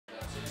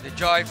The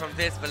joy from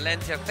this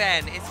Valencia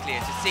fan is clear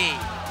to see.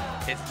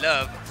 His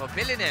love for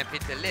billionaire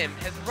Peter Lim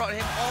has brought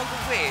him all the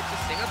way to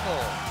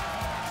Singapore.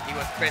 He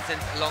was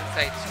present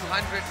alongside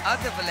 200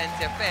 other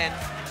Valencia fans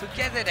who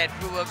gathered at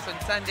Brewworks on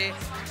Sunday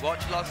to watch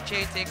Los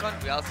Che take on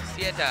Real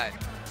Sociedad.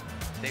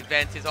 The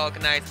event is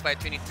organised by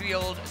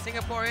 23-year-old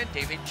Singaporean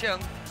David Chung,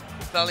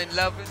 who fell in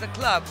love with the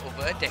club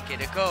over a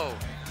decade ago.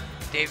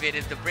 David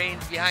is the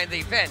brains behind the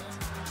event.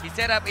 He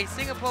set up a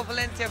Singapore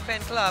Valencia fan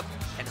club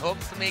and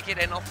hopes to make it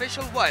an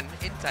official one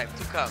in time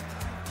to come.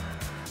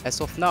 As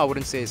of now, I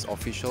wouldn't say it's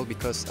official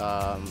because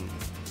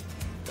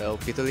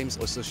Peter Lim's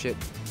associate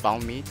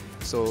found me,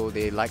 so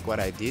they like what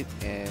I did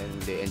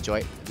and they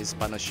enjoyed this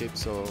partnership.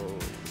 So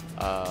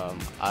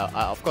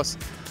of course,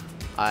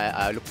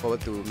 I look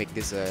forward to make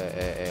this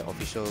an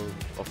official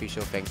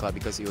fan club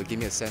because it will give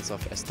me a sense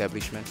of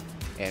establishment,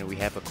 and we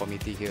have a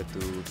committee here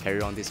to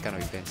carry on this kind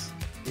of events.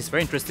 It's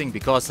very interesting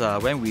because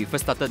when we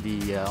first started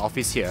the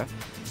office here,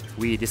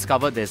 we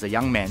discovered there's a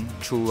young man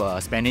through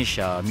Spanish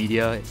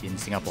media in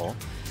Singapore,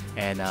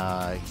 and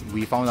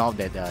we found out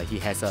that he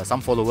has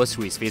some followers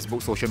through his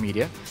Facebook social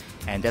media,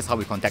 and that's how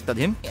we contacted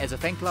him. As a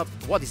fan club,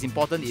 what is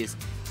important is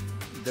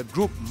the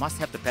group must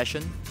have the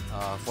passion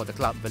for the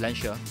club,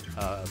 Valencia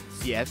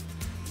CF,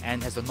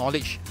 and has the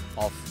knowledge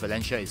of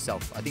Valencia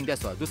itself. I think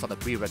those are the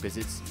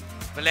prerequisites.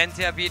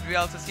 Valencia beat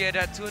Real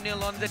Sociedad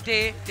 2-0 on the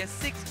day, their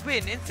 6th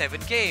win in 7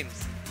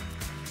 games.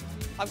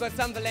 I've got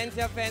some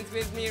Valencia fans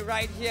with me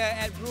right here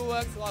at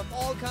Brewworks who have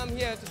all come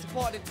here to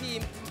support the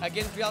team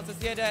against Real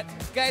Sociedad.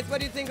 Guys, what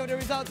do you think of the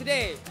result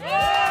today?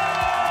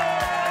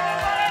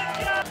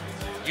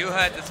 You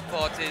heard the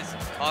supporters.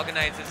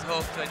 Organisers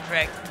hope to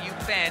attract new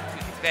fans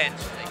with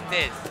events like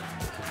this.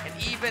 And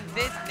even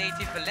this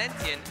native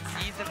Valencian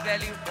sees the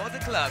value for the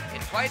club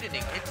in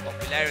widening its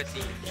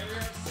popularity.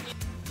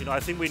 You know, I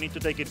think we need to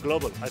take it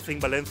global. I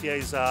think Valencia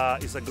is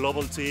a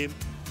global team,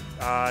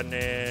 and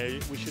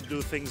we should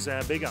do things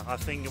bigger. I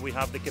think we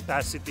have the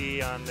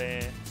capacity and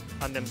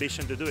the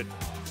ambition to do it.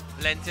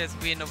 Valencia's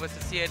win over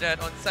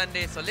Sociedad on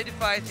Sunday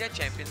solidifies their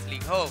Champions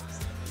League hopes.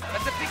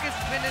 But the biggest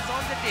winners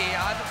on the day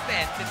are the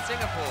fans in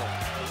Singapore,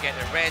 who get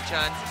a rare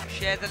chance to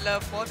share the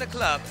love for the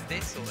club they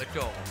so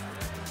adore.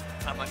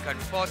 Ahmad Khan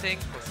reporting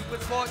for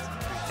Supersports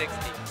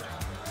 360.